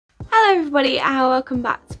Hello everybody and welcome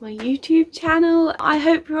back to my YouTube channel. I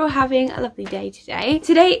hope you're all having a lovely day today.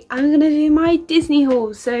 Today I'm going to do my Disney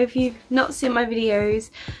haul, so if you've not seen my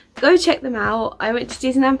videos, go check them out. I went to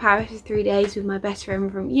Disneyland Paris for 3 days with my best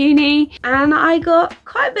friend from uni and I got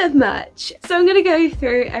quite a bit of merch. So I'm going to go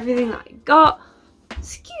through everything that I got.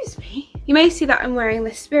 Excuse me. You may see that I'm wearing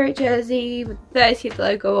this Spirit jersey with the 30th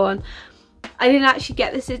logo on. I didn't actually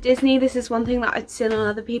get this at Disney. This is one thing that I'd seen on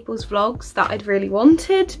other people's vlogs that I'd really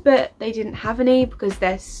wanted, but they didn't have any because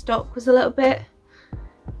their stock was a little bit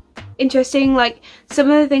interesting. Like,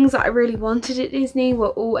 some of the things that I really wanted at Disney were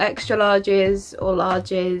all extra larges or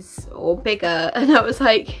larges or bigger, and I was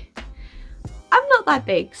like, I'm not that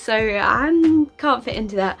big, so I can't fit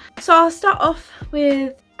into that. So I'll start off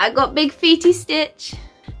with, I got Big Feety Stitch.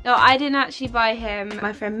 No, I didn't actually buy him,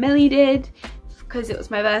 my friend Millie did, because it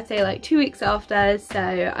was my birthday like 2 weeks after.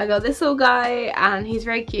 So I got this little guy and he's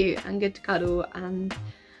very cute and good to cuddle and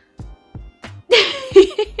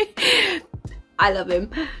I love him.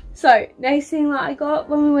 So next thing that I got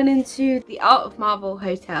when we went into the Art of Marvel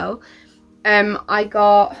hotel, I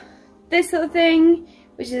got this little thing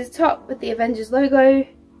which is a top with the Avengers logo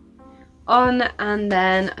on, and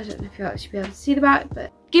then I don't know if you'll actually be able to see the back,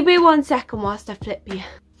 but give me 1 second whilst I flip you.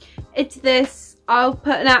 It's this. I'll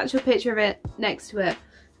put an actual picture of it next to it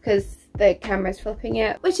because the camera's flipping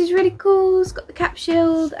it, which is really cool. It's got the cap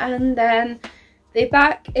shield, and then the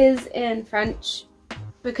back is in French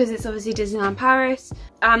because it's obviously Disneyland Paris.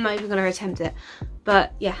 I'm not even going to attempt it,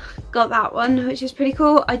 but yeah, got that one, which is pretty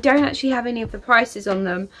cool. I don't actually have any of the prices on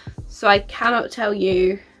them, so I cannot tell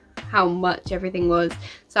you how much everything was,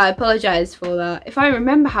 so I apologise for that. If I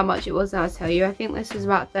remember how much it was, I'll tell you. I think this was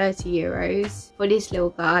about 30 euros for this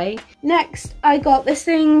little guy. Next I got this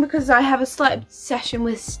thing because I have a slight obsession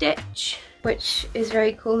with Stitch, which is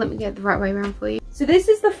very cool. Let me get it the right way around for you. So this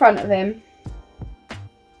is the front of him,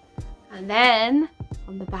 and then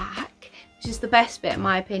on the back, which is the best bit in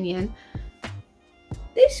my opinion,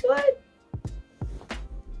 this one.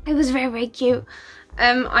 It was very, very cute.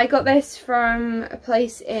 I got this from a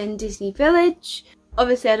place in Disney Village.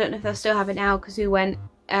 Obviously I don't know if they'll still have it now because we went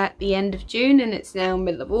at the end of June and it's now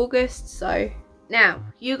middle of August. So now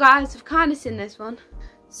you guys have kind of seen this one.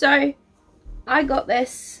 So I got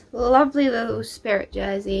this lovely little Spirit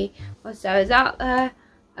jersey whilst I was out there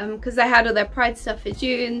because they had all their Pride stuff for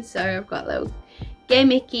June. So I've got a little gay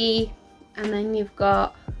Mickey, and then you've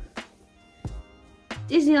got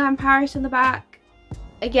Disneyland Paris on the back.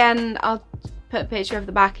 Again, I'll put a picture of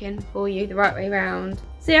the back in for you the right way around.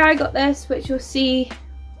 So yeah, I got this, which you'll see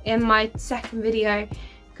in my second video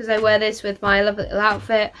because I wear this with my lovely little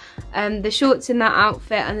outfit. The shorts in that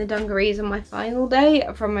outfit and the dungarees on my final day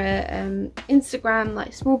are from a Instagram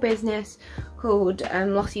like small business called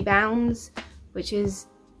Lottie Bounds, which is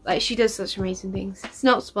like, she does such amazing things. It's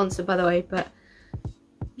not sponsored by the way, but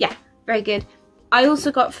yeah, very good. I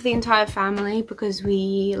also got for the entire family because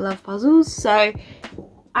we love puzzles, so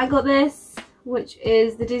I got this, which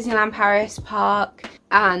is the Disneyland Paris park,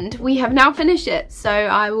 and we have now finished it, so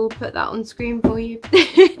I will put that on screen for you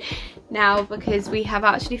now because we have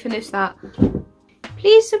actually finished that.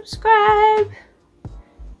 Please subscribe,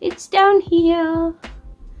 it's down here,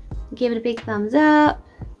 give it a big thumbs up.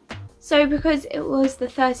 So because it was the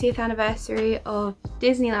 30th anniversary of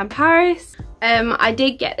Disneyland Paris, I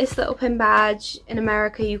did get this little pin badge. In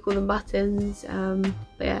America you call them buttons,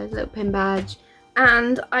 but yeah, it's a little pin badge.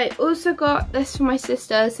 And I also got this for my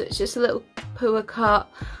sister, so it's just a little Pua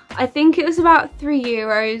cup. I think it was about 3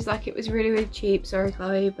 euros, like it was really, really cheap, sorry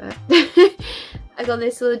Chloe, but I got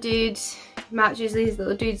this little dude, matches these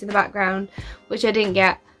little dudes in the background, which I didn't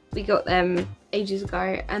get. We got them ages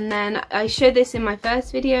ago. And then I showed this in my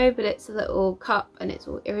first video, but it's a little cup and it's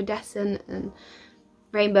all iridescent and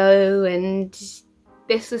rainbow, and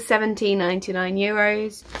this was 17.99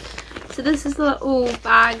 euros. So this is the little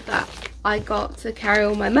bag that I got to carry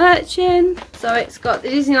all my merch in. So it's got the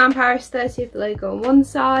Disneyland Paris 30th logo on one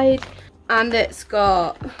side, and it's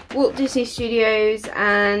got Walt Disney Studios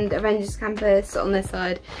and Avengers Campus on this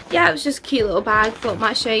side. Yeah, it was just a cute little bag, thought I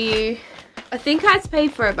might show you. I think I had to pay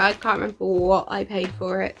for it, but I can't remember what I paid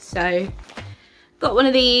for it, so got one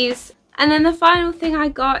of these. And then the final thing I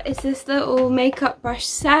got is this little makeup brush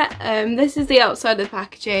set. This is the outside of the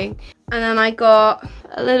packaging, and then I got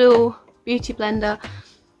a little beauty blender,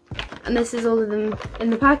 and this is all of them in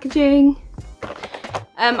the packaging.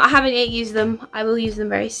 I haven't yet used them. I will use them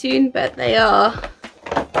very soon, but they are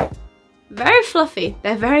very fluffy.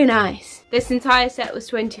 They're very nice. This entire set was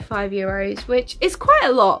 25 euros, which is quite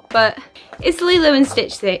a lot, but it's Lilo and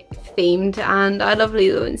Stitch themed, and I love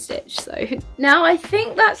Lilo and Stitch. So now I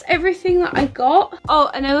think that's everything that I got. Oh,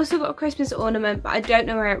 and I also got a Christmas ornament, but I don't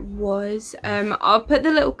know where it was. I'll put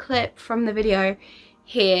the little clip from the video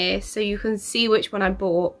here so you can see which one I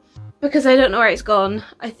bought, because I don't know where it's gone.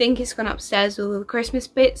 I think it's gone upstairs with all the Christmas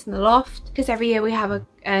bits in the loft, because every year we have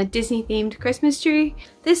a Disney themed Christmas tree.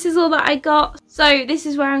 This is all that I got, so this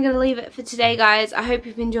is where I'm going to leave it for today, guys. I hope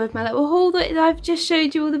you've enjoyed my little haul that I've just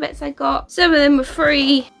showed you all the bits I got. Some of them were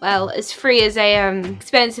free, well, as free as a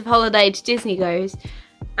expensive holiday to Disney goes,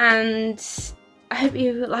 and I hope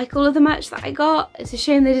you like all of the merch that I got. It's a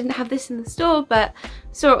shame they didn't have this in the store, but I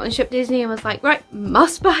saw it on Shop Disney and was like, right,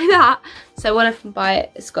 must buy that. So I went off and buy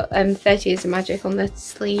it. It's got 30 Years of Magic on the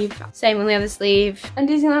sleeve, same on the other sleeve, and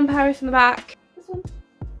Disneyland Paris on the back. This one.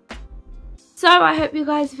 So I hope you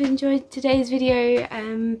guys have enjoyed today's video.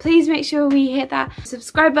 Please make sure we hit that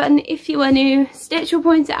subscribe button if you are new. Stitch will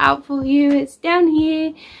point it out for you. It's down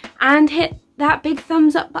here. And hit that big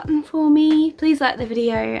thumbs up button for me. Please like the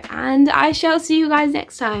video, and I shall see you guys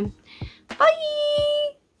next time. Bye!